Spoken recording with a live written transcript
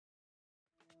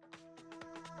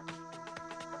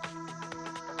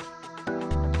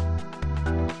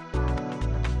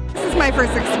my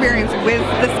first experience with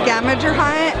the scavenger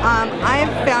hunt. I've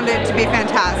found it to be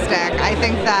fantastic. I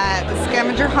think that the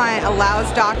scavenger hunt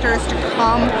allows doctors to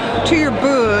come to your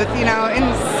booth, you know, and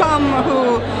some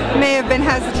who may have been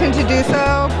hesitant to do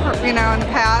so, you know, in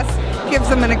the past, gives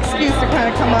them an excuse to kind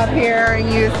of come up here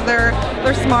and use their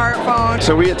smartphone.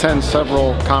 So we attend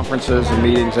several conferences and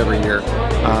meetings every year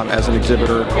as an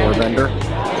exhibitor or vendor,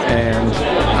 and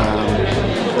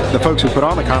the folks who put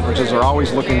on the conferences are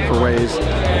always looking for ways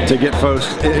to get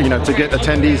folks, you know, to get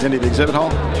attendees into the exhibit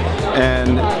hall.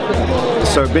 And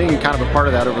so being kind of a part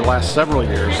of that over the last several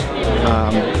years,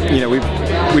 you know,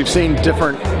 we've seen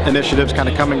different initiatives kind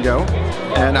of come and go.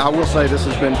 And I will say this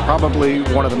has been probably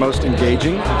one of the most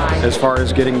engaging as far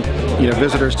as getting, you know,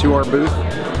 visitors to our booth,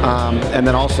 and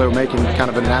then also making kind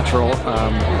of a natural,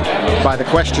 by the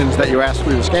questions that you ask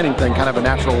through the scanning thing, kind of a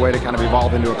natural way to kind of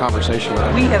evolve into a conversation with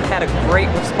them. We have had a great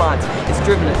response. It's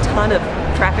driven a ton of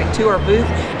traffic to our booth,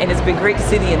 and it's been great to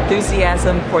see the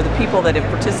enthusiasm for the people that have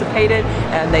participated,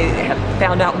 and they have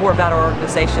found out more about our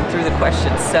organization through the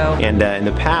questions. So, and in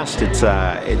the past, it's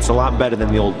a lot better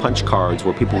than the old punch cards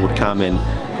where people would come and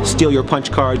steal your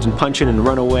punch cards and punch in and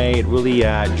run away. It really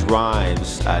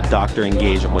drives doctor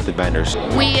engagement with the vendors.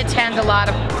 We attend a lot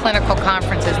of clinical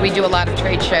conferences. We do a lot of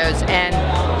trade shows, and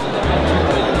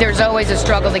there's always a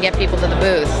struggle to get people to the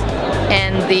booth.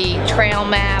 And the trail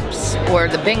maps or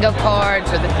the bingo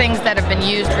cards or the things that have been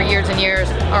used for years and years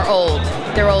are old.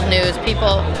 They're old news.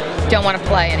 People don't want to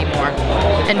play anymore.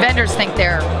 And vendors think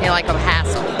they're, you know, like a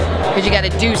hassle, because you got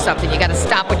to do something. You got to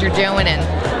stop what you're doing and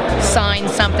sign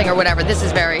something or whatever. This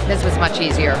was much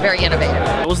easier, very innovative.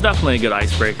 It was definitely a good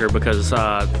icebreaker because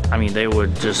I mean, they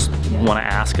would just want to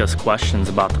ask us questions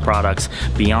about the products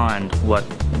beyond what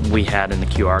we had in the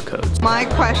QR codes. My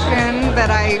question that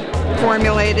I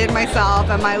formulated myself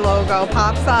and my logo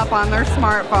pops up on their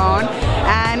smartphone,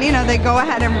 and you know, they go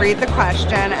ahead and read the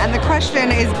question, and the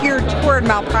question is geared toward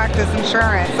malpractice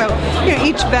insurance. So you know,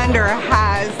 each vendor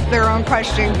has their own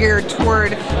question geared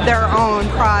toward their own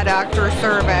product or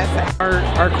service.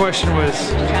 Our question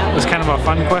was kind of a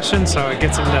fun question, so it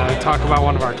gets them to talk about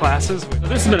one of our classes.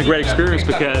 This has been a great experience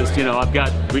because, you know,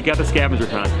 we got the scavenger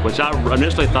hunt, which I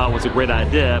initially thought was a great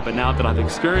idea, but now that I've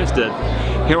experienced it,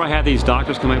 here I have these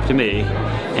doctors come up to me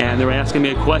and they're asking me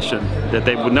a question that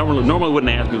they would normally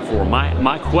wouldn't ask me before.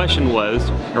 My question was,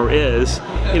 or is,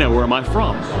 you know, where am I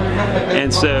from?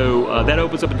 And so that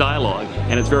opens up a dialogue,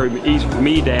 and it's very easy for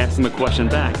me to ask them a question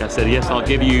back. I said, yes, I'll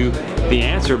give you the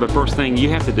answer, but first thing you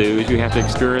have to do is you have to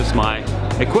experience my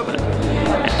equipment.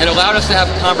 It allowed us to have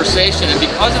a conversation, and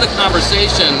because of the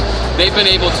conversation, they've been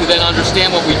able to then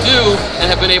understand what we do and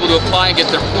have been able to apply and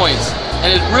get their points. And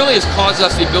it really has caused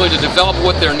us the ability to develop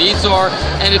what their needs are,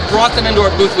 and it brought them into our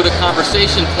booth with a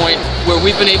conversation point where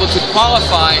we've been able to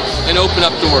qualify and open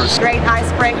up doors. Great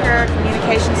icebreaker,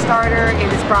 communication starter. It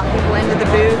has brought people into the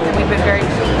booth, and we've been very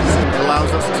pleased. It allows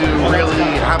us to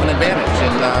really have an advantage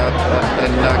in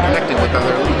connecting with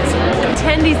other leads.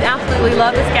 Attendees absolutely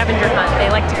love the scavenger hunt.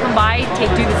 They like to come by,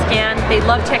 do the scan. They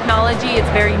love technology. It's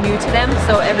very new to them,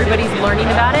 so everybody's learning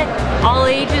about it. All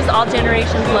ages, all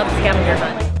generations love the scavenger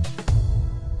hunt.